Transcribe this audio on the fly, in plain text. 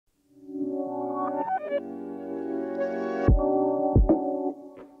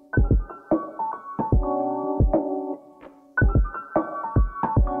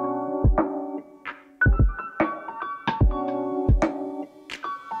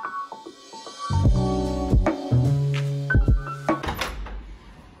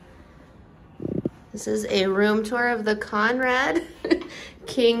This is a room tour of the Conrad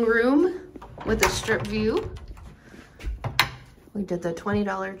King room with a strip view. We did the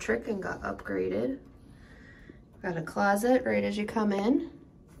 $20 trick and got upgraded. Got a closet right as you come in,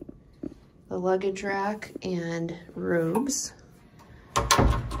 the luggage rack and robes. Got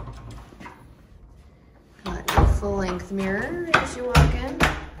a full-length mirror as you walk in.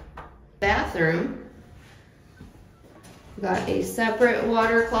 Bathroom. Got a separate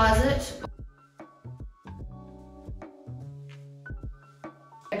water closet.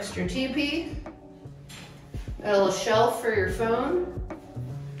 Extra teepee. Got a little shelf for your phone,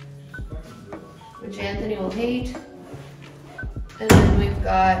 which Anthony will hate. And then we've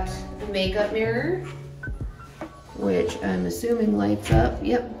got a makeup mirror, which I'm assuming lights up.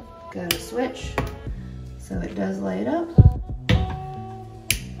 Yep, got a switch, so it does light up.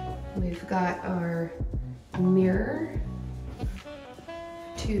 We've got our mirror,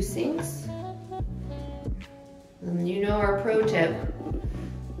 2 sinks. And you know our pro tip,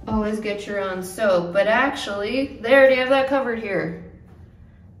 always get your own soap, but actually, they already have that covered here.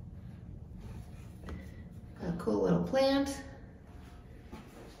 Got a cool little plant.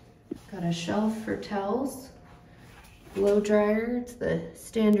 Got a shelf for towels. Blow dryer, it's the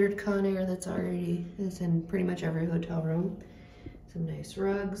standard Conair that's in pretty much every hotel room. Some nice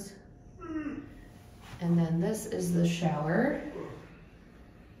rugs. And then this is the shower.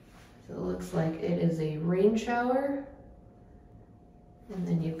 So it looks like it is a rain shower. And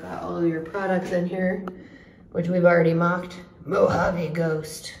then you've got all your products in here, which we've already mocked. Mojave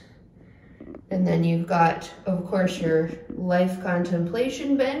Ghost. And then you've got, of course, your life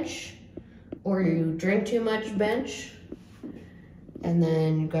contemplation bench, or you drink too much bench. And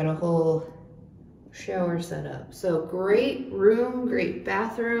then you've got a whole shower set up. So great room, great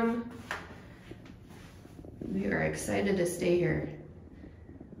bathroom. We are excited to stay here.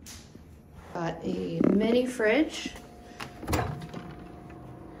 Got a mini fridge.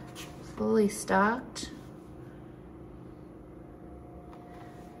 Fully stocked.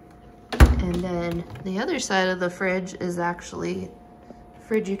 And then the other side of the fridge is actually a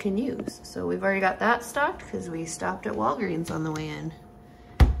fridge you can use. So we've already got that stocked because we stopped at Walgreens on the way in.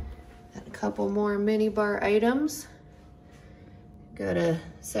 Got a couple more mini bar items. Got a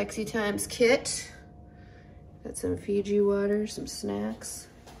Sexy Times kit. Got some Fiji water, some snacks,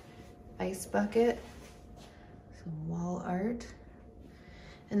 ice bucket, some wall art.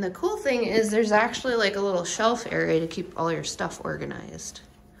 And the cool thing is there's actually like a little shelf area to keep all your stuff organized.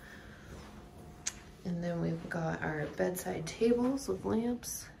 And then we've got our bedside tables with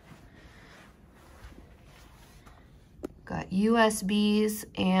lamps. Got USBs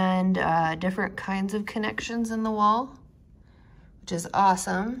and different kinds of connections in the wall, which is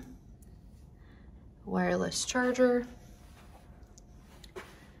awesome. Wireless charger,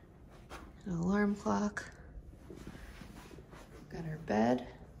 an alarm clock. Got our bed.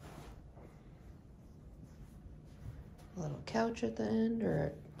 A little couch at the end,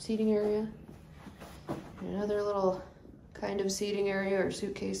 or a seating area. Another little kind of seating area or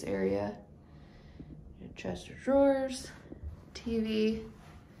suitcase area. A chest of drawers, TV.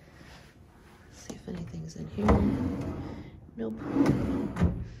 Let's see if anything's in here. Nope.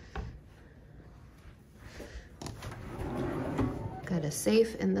 Got a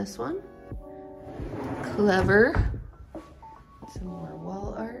safe in this one. Clever. Some more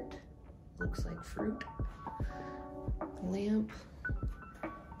wall art. Looks like fruit. Lamp,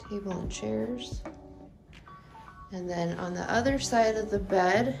 table and chairs. And then on the other side of the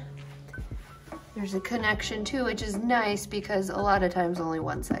bed, there's a connection too, which is nice because a lot of times only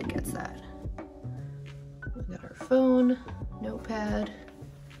one side gets that. We got our phone, notepad.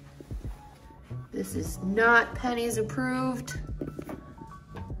 This is not Penny's approved.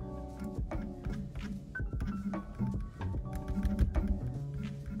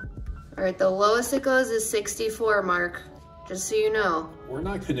 All right, the lowest it goes is 64, Mark. Just so you know. We're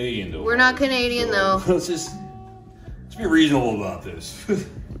not Canadian, though. We're not Canadian, though. Let's be reasonable about this.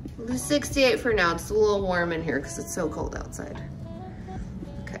 We'll do 68 for now. It's a little warm in here because it's so cold outside.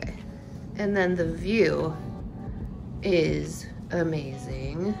 Okay. And then the view is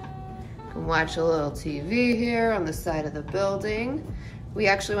amazing. You can watch a little TV here on the side of the building. We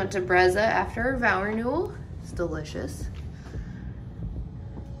actually went to Breza after our vow renewal. It's delicious.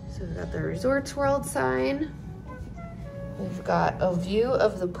 So we've got the Resorts World sign. We've got a view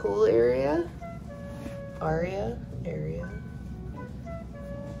of the pool area. Area.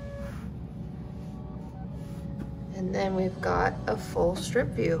 And then we've got a full strip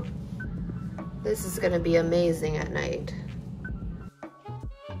view. This is gonna be amazing at night.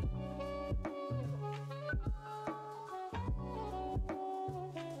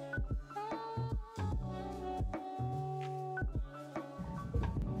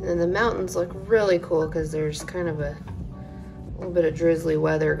 And then the mountains look really cool because there's kind of a little bit of drizzly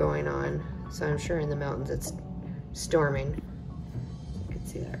weather going on. So I'm sure in the mountains it's storming. You can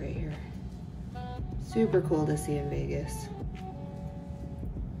see that right here. Super cool to see in Vegas.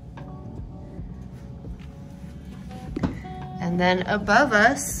 And then above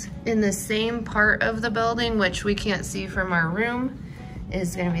us, in the same part of the building, which we can't see from our room,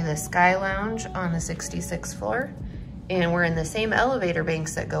 is gonna be the Sky Lounge on the 66th floor. And we're in the same elevator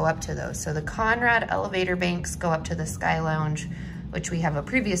banks that go up to those. So the Conrad elevator banks go up to the Sky Lounge, which we have a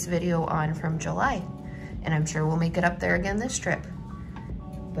previous video on from July. And I'm sure we'll make it up there again this trip.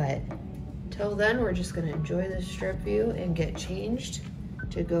 But till then, we're just gonna enjoy this strip view and get changed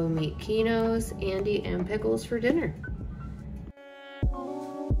to go meet Keno's, Andy, and Pickles for dinner.